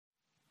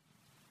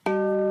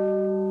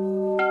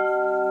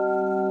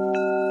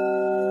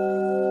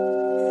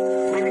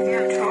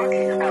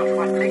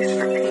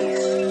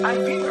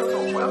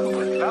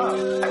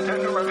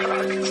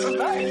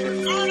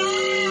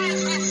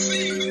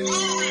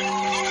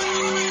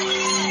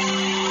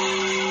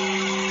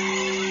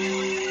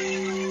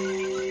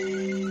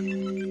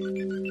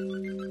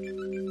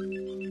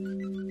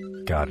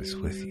God is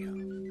with you.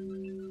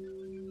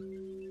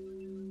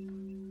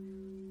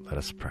 Let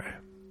us pray.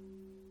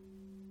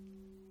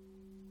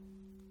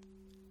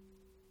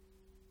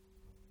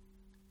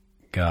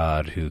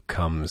 God, who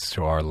comes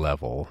to our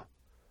level,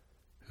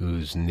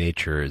 whose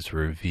nature is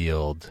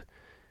revealed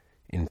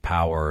in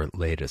power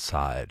laid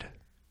aside,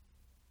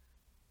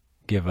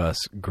 give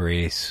us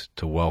grace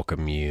to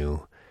welcome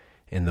you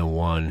in the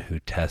one who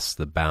tests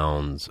the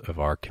bounds of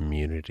our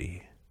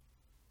community,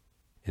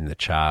 in the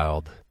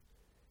child,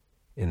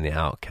 in the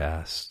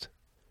outcast,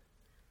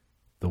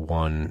 the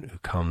one who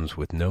comes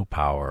with no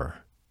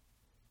power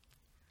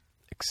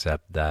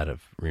except that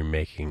of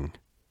remaking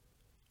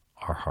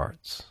our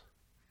hearts.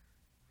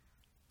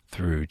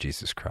 Through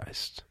Jesus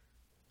Christ.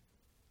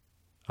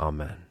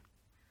 Amen.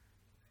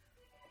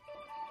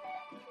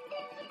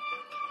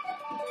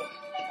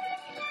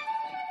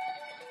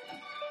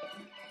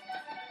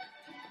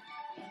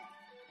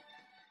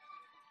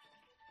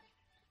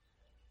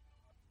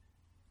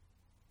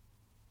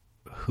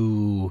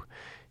 Who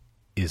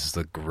is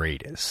the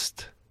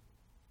greatest?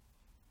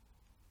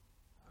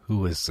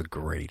 Who is the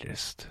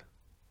greatest?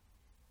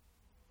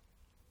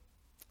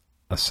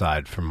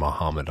 Aside from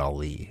Muhammad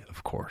Ali,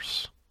 of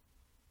course.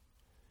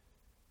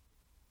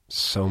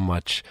 So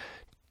much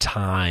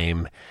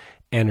time,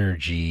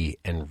 energy,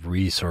 and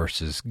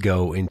resources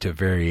go into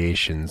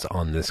variations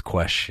on this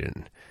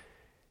question.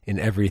 In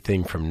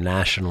everything from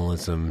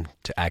nationalism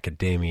to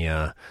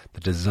academia,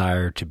 the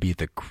desire to be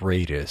the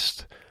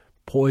greatest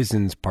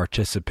poisons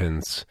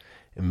participants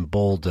and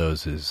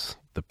bulldozes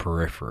the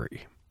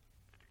periphery.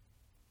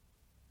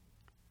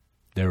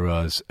 There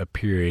was a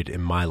period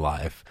in my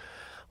life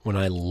when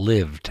I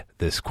lived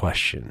this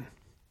question.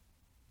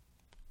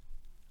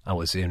 I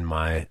was in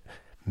my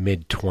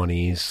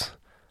mid-20s,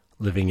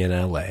 living in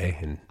LA,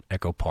 in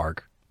Echo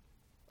Park,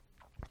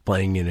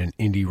 playing in an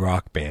indie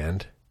rock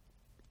band.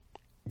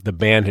 The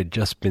band had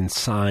just been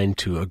signed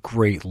to a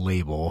great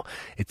label.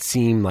 It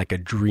seemed like a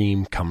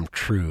dream come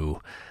true.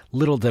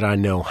 Little did I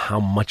know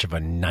how much of a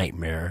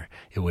nightmare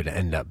it would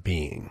end up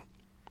being.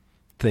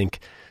 Think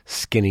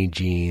skinny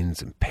jeans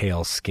and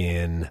pale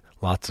skin,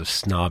 lots of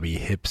snobby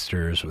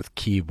hipsters with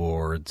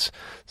keyboards,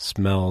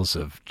 smells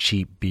of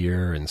cheap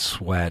beer and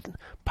sweat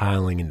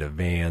piling into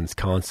vans,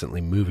 constantly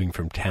moving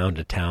from town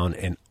to town,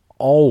 and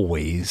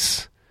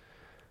always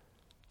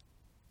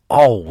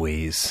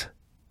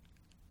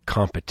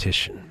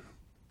competition.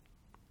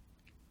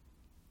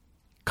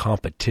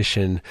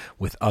 Competition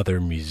with other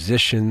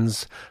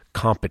musicians,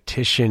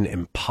 competition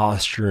and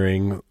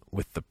posturing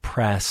with the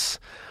press,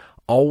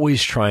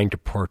 always trying to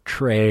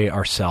portray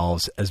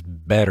ourselves as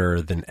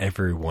better than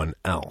everyone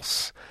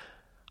else.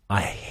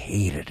 I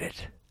hated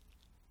it.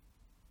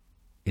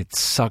 It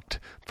sucked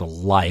the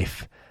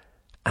life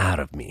out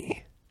of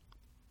me.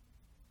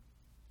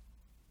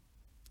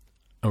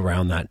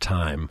 Around that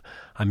time,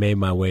 I made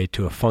my way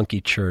to a funky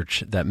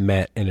church that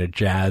met in a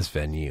jazz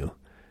venue.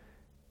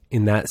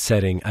 In that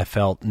setting, I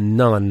felt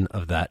none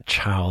of that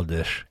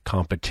childish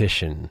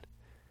competition,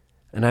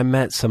 and I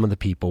met some of the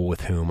people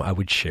with whom I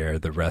would share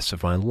the rest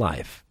of my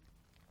life,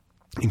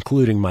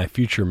 including my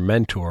future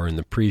mentor in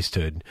the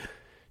priesthood,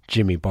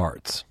 Jimmy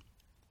Bartz.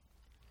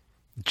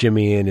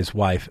 Jimmy and his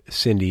wife,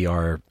 Cindy,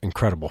 are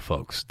incredible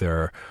folks.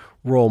 They're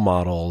role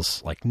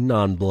models, like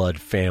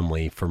non-blood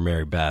family for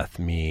Mary Beth,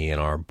 me,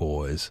 and our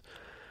boys.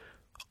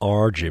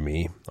 Our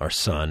Jimmy, our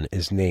son,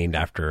 is named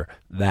after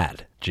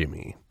that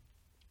Jimmy.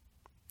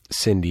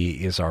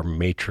 Cindy is our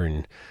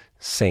matron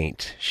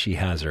saint. She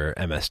has her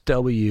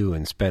MSW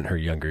and spent her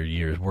younger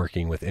years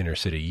working with inner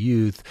city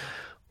youth.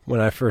 When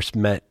I first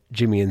met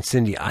Jimmy and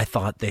Cindy, I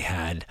thought they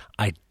had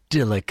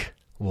idyllic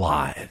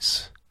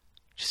lives,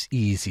 just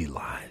easy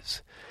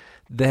lives.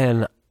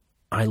 Then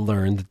I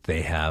learned that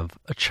they have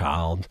a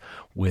child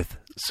with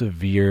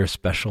severe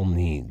special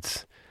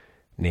needs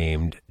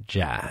named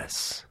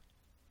Jas.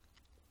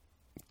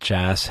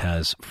 Jas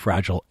has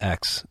Fragile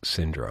X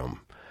syndrome.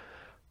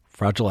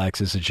 Fragile X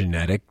is a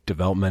genetic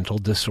developmental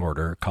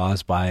disorder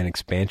caused by an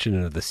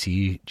expansion of the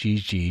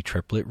CGG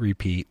triplet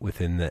repeat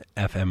within the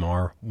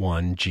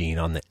FMR1 gene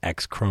on the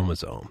X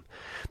chromosome.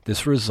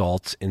 This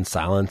results in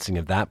silencing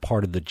of that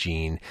part of the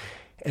gene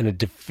and a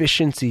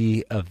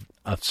deficiency of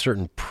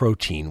certain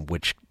protein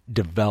which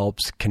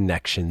develops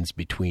connections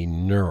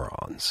between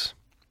neurons.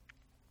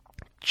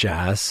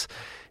 Jas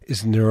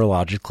is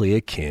neurologically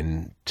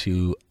akin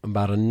to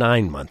about a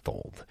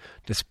 9-month-old,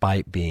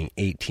 despite being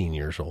 18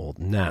 years old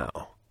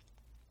now.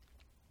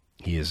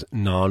 He is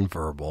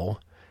nonverbal,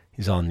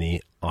 he's on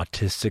the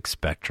autistic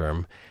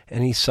spectrum,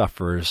 and he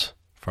suffers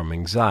from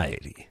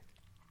anxiety.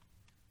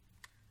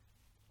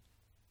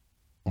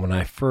 When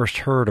I first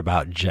heard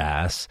about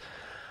Jas,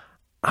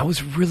 I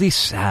was really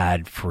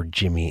sad for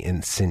Jimmy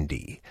and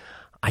Cindy.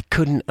 I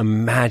couldn't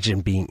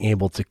imagine being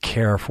able to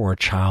care for a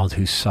child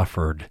who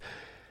suffered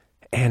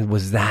and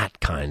was that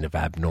kind of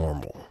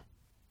abnormal.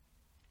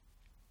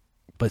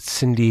 But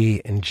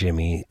Cindy and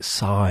Jimmy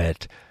saw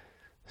it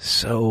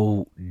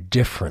so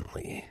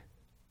differently.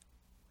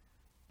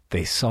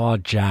 They saw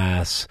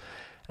Jas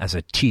as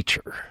a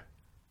teacher.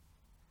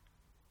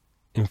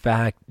 In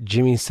fact,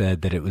 Jimmy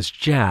said that it was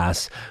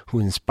Jas who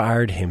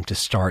inspired him to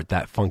start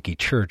that funky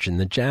church in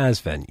the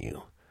jazz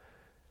venue.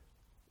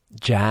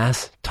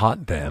 Jas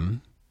taught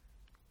them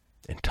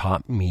and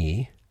taught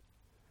me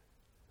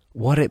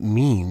what it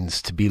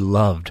means to be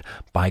loved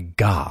by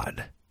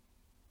God.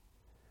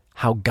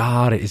 How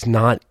God is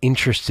not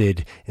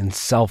interested in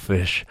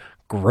selfish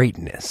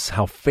greatness,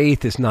 how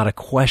faith is not a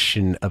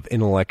question of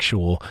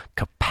intellectual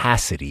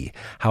capacity,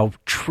 how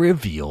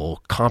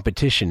trivial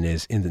competition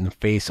is in the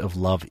face of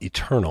love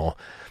eternal,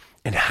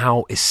 and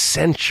how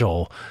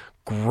essential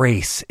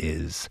grace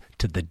is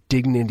to the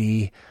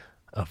dignity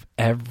of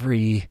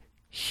every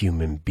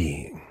human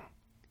being.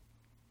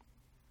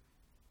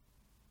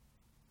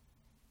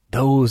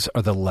 Those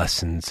are the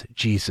lessons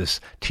Jesus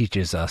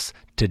teaches us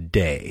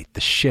today, the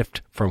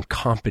shift from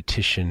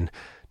competition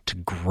to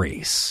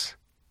grace.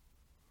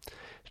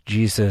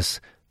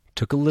 Jesus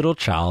took a little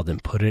child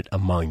and put it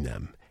among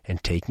them,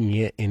 and taking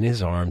it in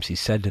his arms, he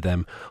said to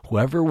them,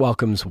 "Whoever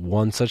welcomes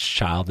one such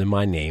child in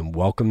my name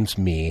welcomes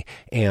me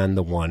and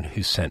the one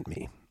who sent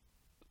me."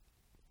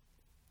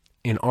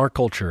 In our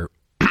culture,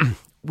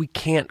 we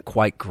can't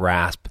quite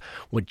grasp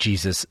what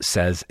Jesus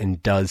says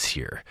and does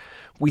here.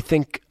 We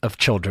think of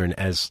children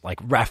as like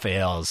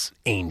Raphael's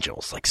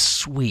angels, like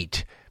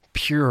sweet,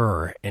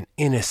 pure, and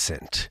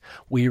innocent.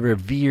 We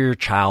revere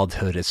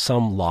childhood as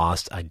some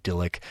lost,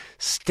 idyllic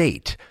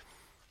state.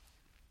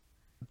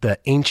 The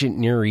ancient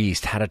Near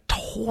East had a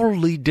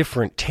totally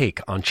different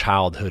take on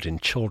childhood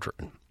and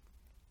children.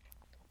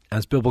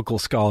 As biblical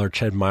scholar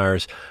Ched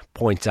Myers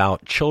points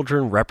out,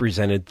 children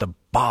represented the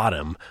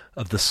bottom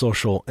of the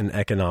social and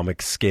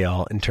economic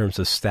scale in terms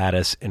of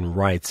status and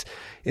rights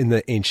in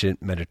the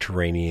ancient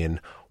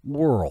Mediterranean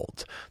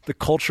world. The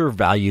culture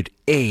valued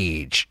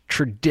age,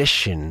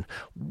 tradition,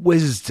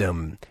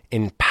 wisdom,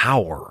 and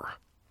power.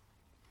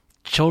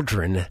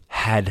 Children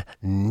had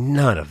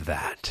none of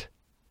that.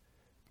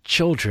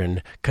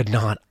 Children could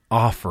not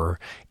offer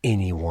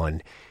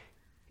anyone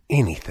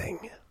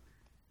anything.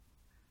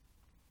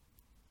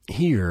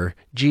 Here,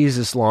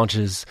 Jesus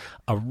launches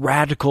a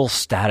radical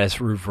status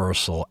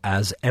reversal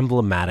as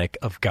emblematic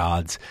of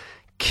God's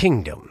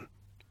kingdom.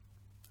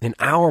 In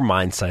our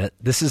mindset,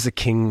 this is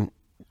akin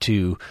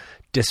to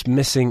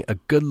dismissing a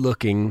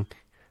good-looking,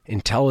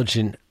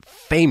 intelligent,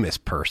 famous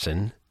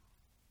person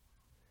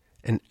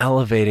and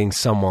elevating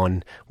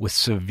someone with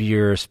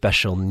severe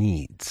special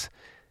needs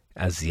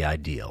as the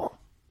ideal.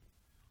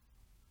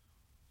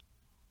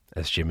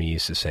 As Jimmy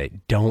used to say,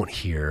 don't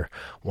hear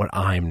what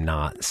I'm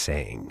not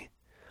saying.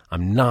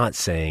 I'm not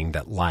saying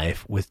that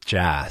life with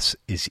Jas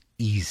is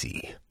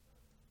easy.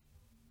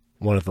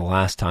 One of the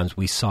last times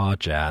we saw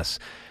Jas,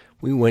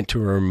 we went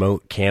to a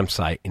remote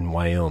campsite in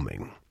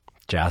Wyoming.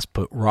 Jas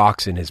put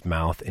rocks in his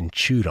mouth and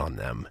chewed on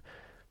them.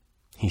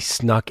 He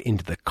snuck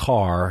into the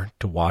car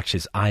to watch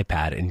his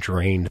iPad and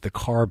drained the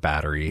car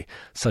battery,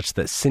 such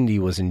that Cindy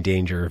was in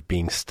danger of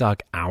being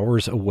stuck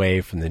hours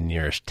away from the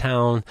nearest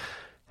town,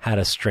 had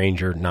a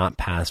stranger not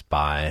pass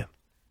by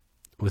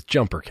with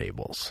jumper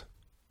cables.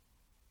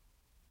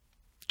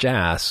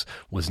 Jas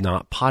was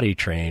not potty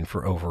trained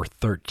for over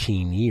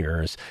 13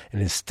 years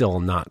and has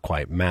still not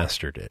quite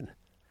mastered it.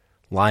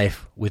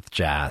 Life with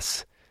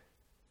Jas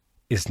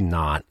is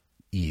not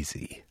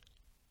easy.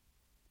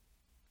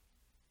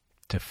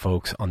 To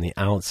folks on the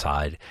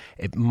outside,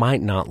 it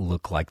might not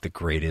look like the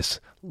greatest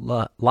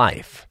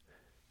life.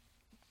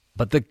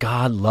 But the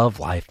God-love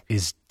life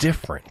is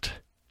different.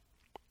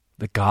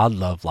 The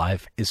God-love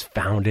life is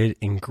founded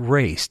in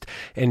grace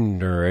and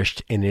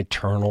nourished in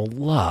eternal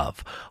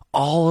love,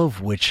 all of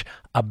which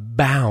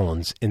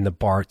abounds in the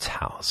Bart's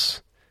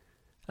house,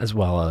 as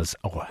well as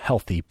a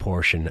healthy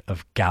portion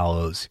of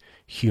gallows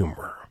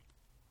humor.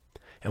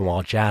 And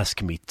while Jas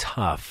can be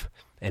tough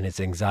and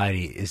his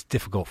anxiety is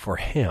difficult for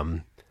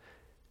him,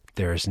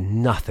 there is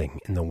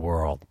nothing in the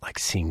world like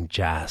seeing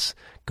Jas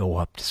go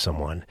up to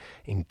someone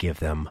and give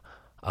them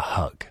a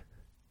hug.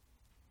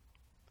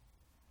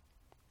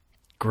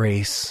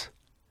 Grace,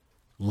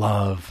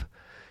 love,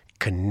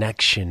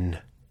 connection,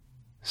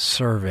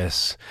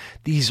 service,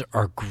 these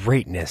are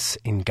greatness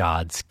in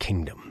God's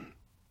kingdom.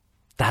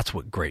 That's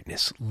what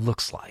greatness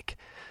looks like.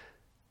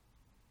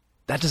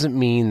 That doesn't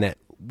mean that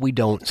we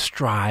don't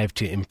strive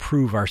to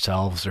improve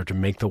ourselves or to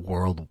make the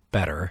world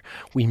better.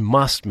 We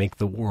must make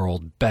the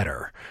world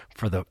better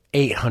for the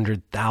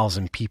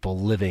 800,000 people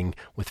living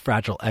with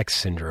Fragile X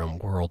syndrome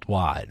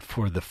worldwide,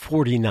 for the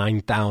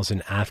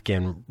 49,000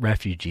 Afghan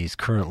refugees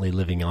currently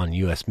living on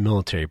U.S.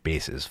 military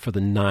bases, for the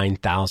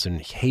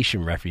 9,000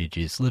 Haitian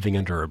refugees living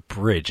under a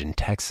bridge in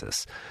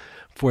Texas,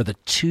 for the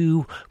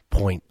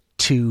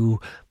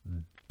 2.2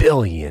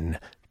 billion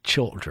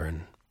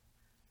children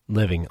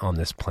living on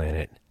this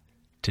planet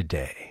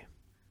today.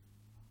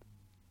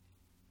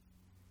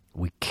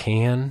 We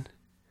can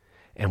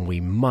and we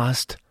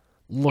must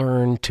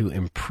learn to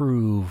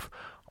improve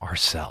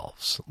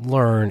ourselves,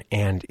 learn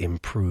and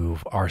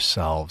improve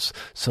ourselves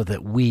so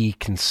that we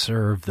can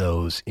serve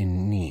those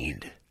in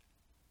need,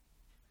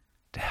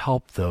 to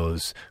help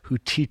those who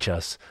teach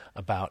us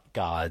about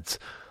God's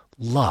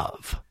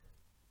love.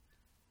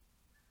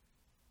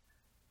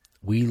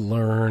 we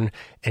learn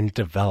and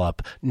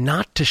develop,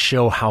 not to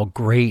show how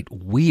great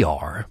we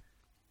are,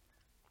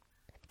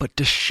 but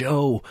to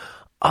show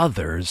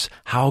others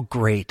how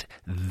great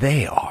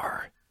they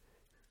are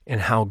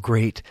and how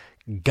great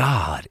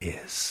God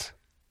is.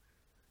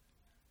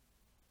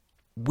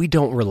 We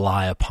don't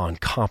rely upon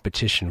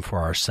competition for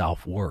our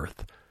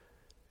self-worth.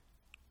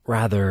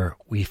 Rather,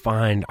 we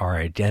find our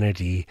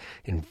identity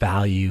and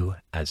value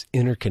as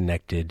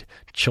interconnected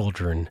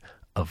children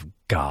of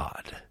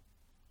God.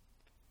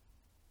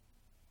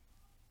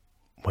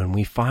 When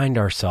we find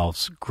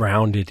ourselves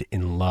grounded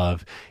in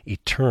love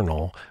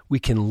eternal, we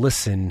can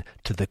listen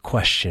to the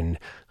question,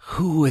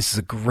 who is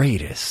the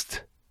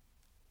greatest?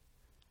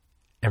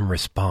 And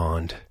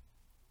respond,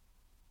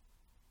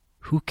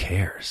 who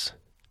cares?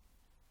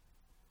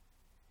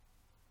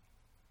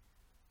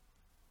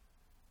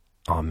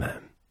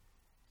 Amen.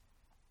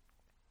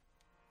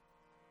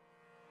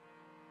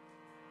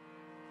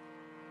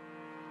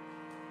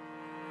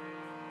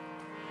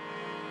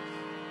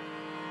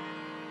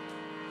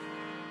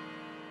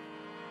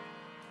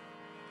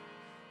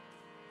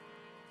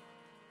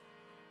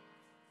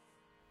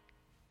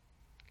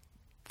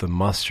 The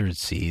mustard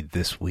seed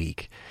this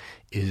week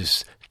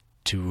is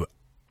to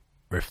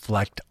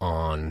reflect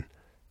on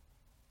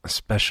a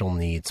special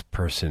needs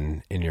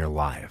person in your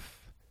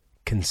life.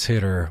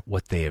 Consider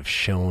what they have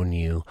shown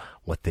you,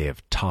 what they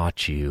have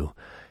taught you,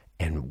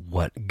 and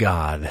what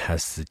God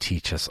has to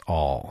teach us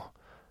all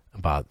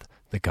about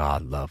the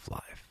God-love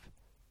life.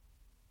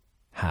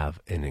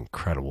 Have an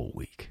incredible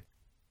week.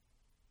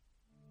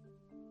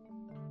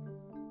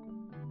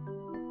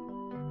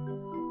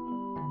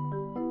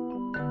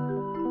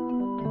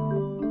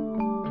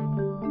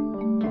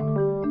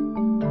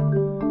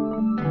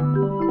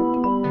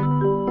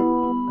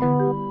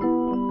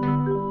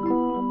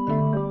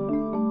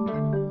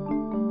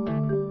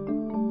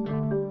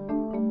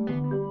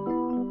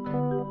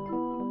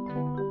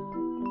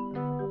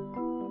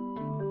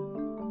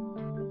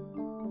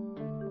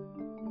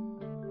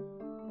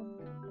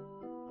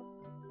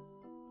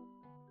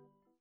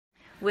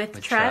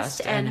 With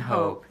trust and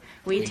hope,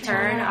 we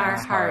turn our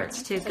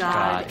hearts to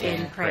God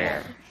in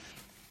prayer.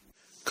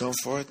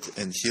 Comfort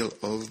and heal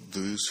all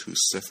those who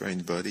suffer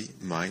in body,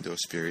 mind, or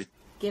spirit.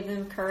 Give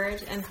them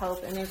courage and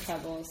hope in their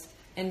troubles,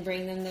 and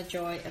bring them the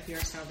joy of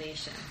your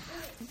salvation.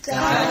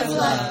 God of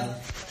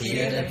love,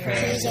 hear the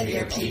prayers of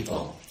your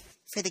people.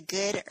 For the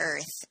good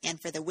earth,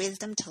 and for the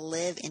wisdom to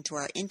live into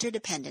our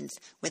interdependence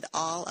with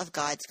all of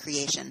God's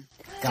creation.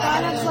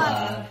 God of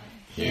love,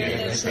 hear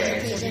the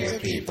prayers of your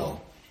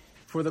people.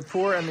 For the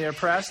poor and the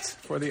oppressed,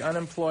 for the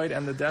unemployed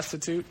and the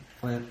destitute,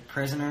 for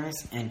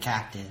prisoners and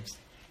captives,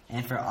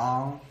 and for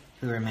all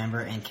who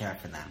remember and care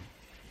for them.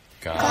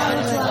 God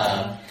of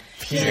love,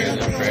 hear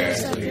the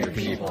prayers of your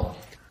people.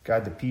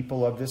 Guide the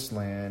people of this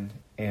land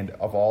and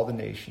of all the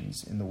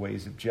nations in the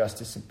ways of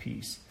justice and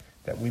peace,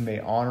 that we may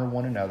honor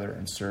one another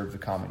and serve the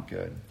common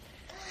good.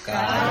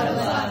 God of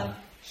love,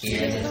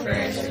 hear the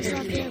prayers of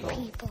your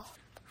people.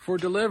 For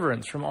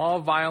deliverance from all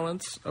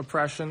violence,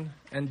 oppression,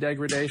 and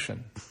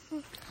degradation.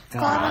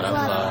 God of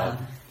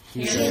love,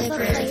 hear the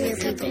prayers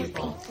of your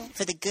people.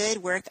 For the good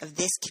work of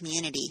this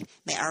community,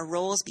 may our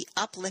roles be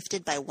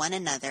uplifted by one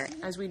another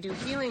as we do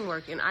healing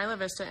work in Isla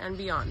Vista and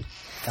beyond.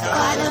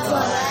 God of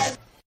love,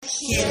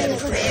 hear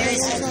the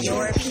prayers of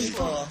your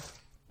people.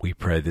 We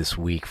pray this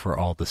week for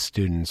all the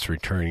students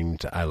returning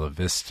to Isla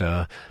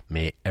Vista.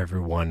 May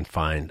everyone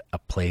find a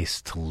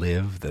place to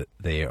live, that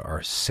they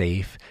are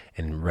safe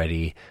and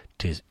ready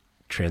to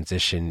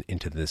transition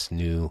into this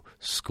new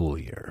school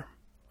year.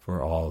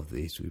 For all of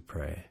these we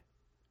pray.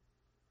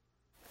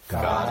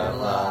 God of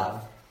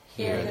love,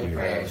 hear the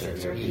prayers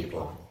of your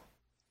people.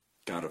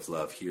 God of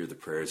love, hear the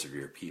prayers of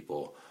your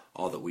people.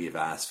 All that we have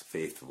asked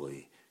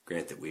faithfully,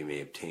 grant that we may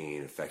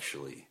obtain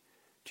effectually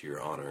to your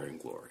honor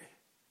and glory.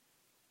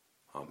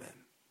 Amen.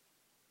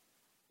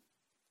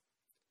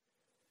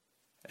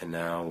 And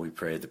now we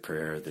pray the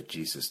prayer that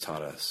Jesus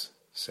taught us,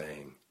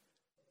 saying,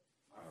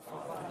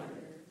 Our Father,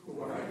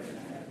 who art in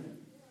heaven,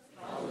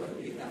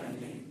 hallowed be thy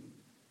name.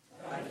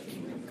 Thy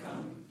kingdom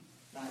come,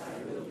 thy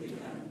will be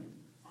done,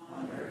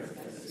 on earth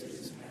as it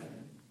is in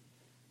heaven.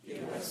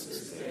 Give us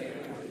this day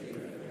our daily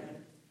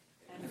bread,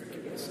 and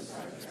forgive us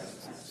our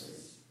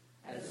trespasses,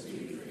 as we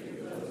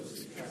forgive those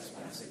who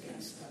trespass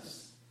against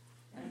us.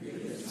 And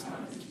lead us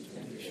not into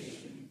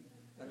temptation,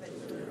 but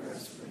deliver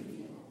us from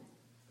evil.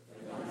 For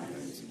thine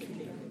is the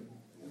kingdom,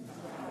 and the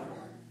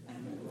power,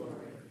 and the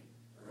glory,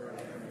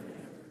 forever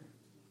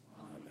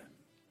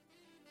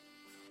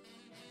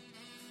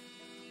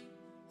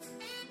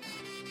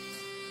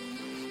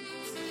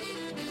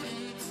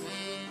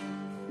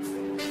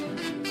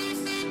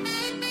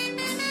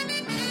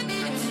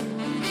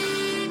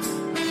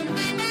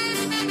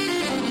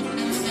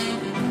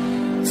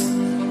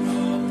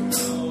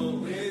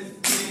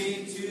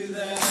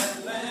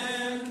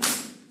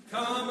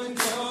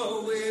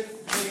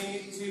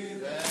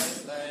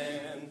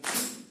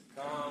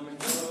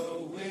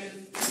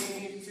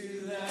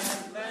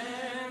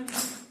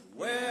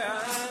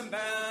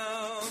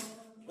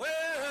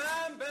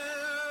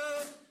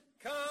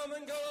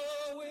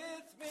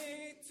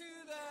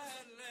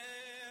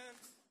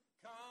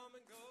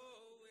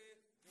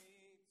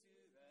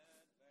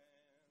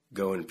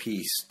Go in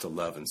peace to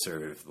love and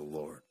serve the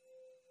Lord.